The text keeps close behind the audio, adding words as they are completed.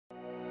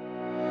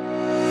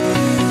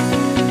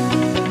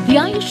The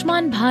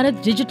Ayushman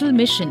Bharat Digital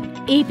Mission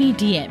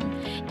 (ABDM)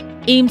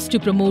 aims to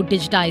promote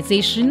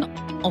digitization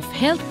of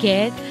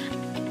healthcare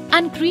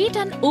and create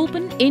an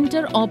open,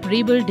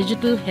 interoperable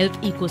digital health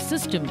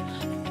ecosystem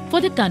for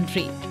the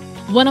country.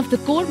 One of the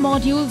core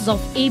modules of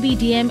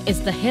ABDM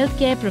is the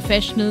Healthcare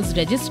Professionals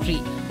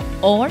Registry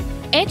or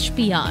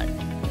HPR.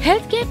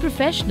 Healthcare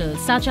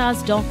professionals such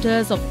as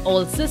doctors of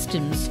all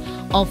systems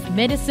of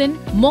medicine,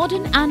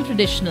 modern and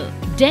traditional,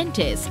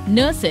 dentists,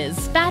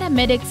 nurses,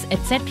 paramedics,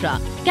 etc.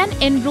 can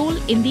enroll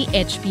in the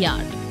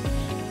HPR.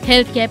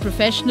 Healthcare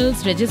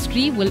Professionals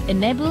Registry will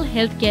enable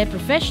healthcare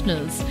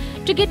professionals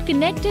to get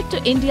connected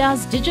to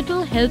India's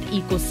digital health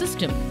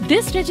ecosystem.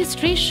 This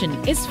registration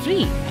is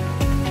free.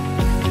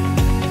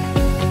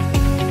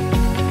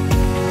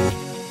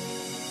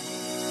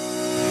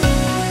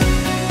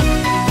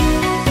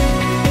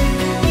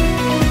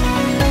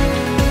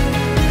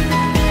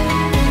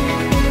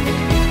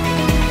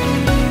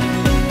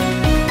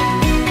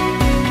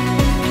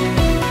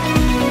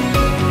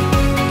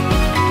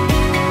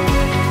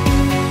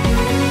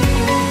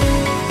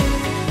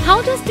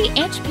 How does the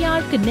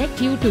HPR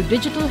connect you to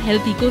digital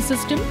health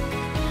ecosystem?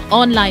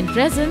 Online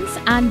presence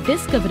and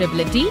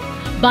discoverability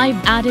by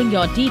adding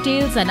your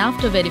details, and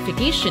after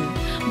verification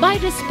by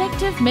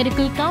respective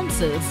medical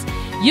councils,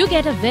 you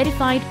get a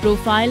verified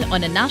profile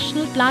on a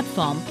national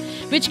platform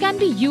which can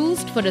be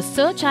used for a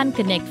search and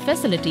connect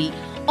facility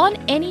on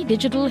any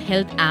digital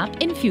health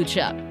app in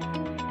future.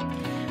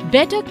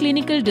 Better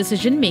clinical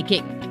decision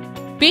making.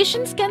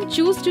 Patients can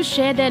choose to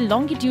share their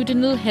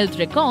longitudinal health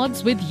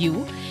records with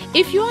you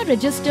if you are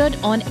registered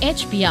on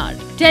HPR.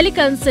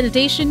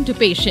 Teleconsultation to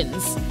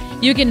patients.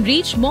 You can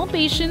reach more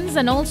patients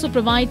and also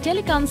provide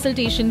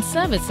teleconsultation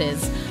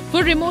services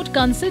for remote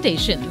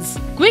consultations.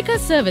 Quicker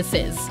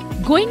services.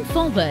 Going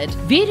forward,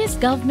 various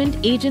government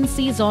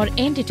agencies or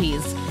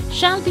entities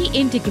shall be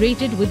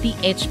integrated with the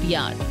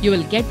HPR. You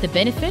will get the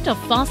benefit of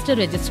faster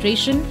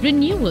registration,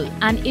 renewal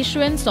and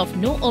issuance of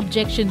no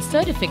objection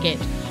certificate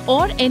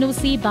or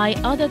NOC by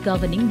other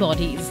governing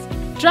bodies.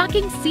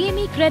 Tracking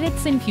CME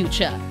credits in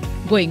future.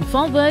 Going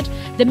forward,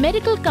 the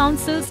medical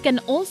councils can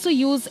also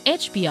use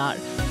HPR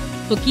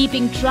for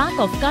keeping track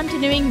of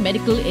continuing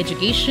medical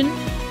education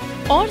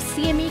or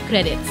CME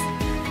credits.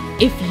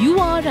 If you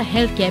are a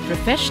healthcare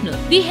professional,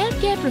 the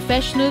Healthcare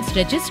Professionals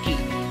Registry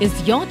is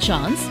your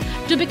chance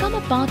to become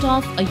a part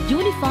of a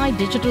unified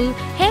digital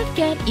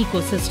healthcare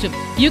ecosystem.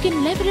 You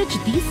can leverage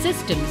these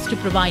systems to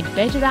provide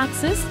better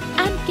access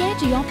and care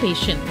to your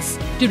patients.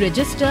 To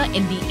register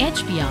in the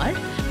HPR,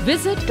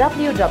 visit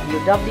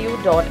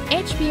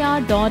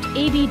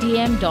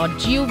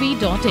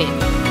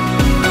www.hpr.abdm.gov.in.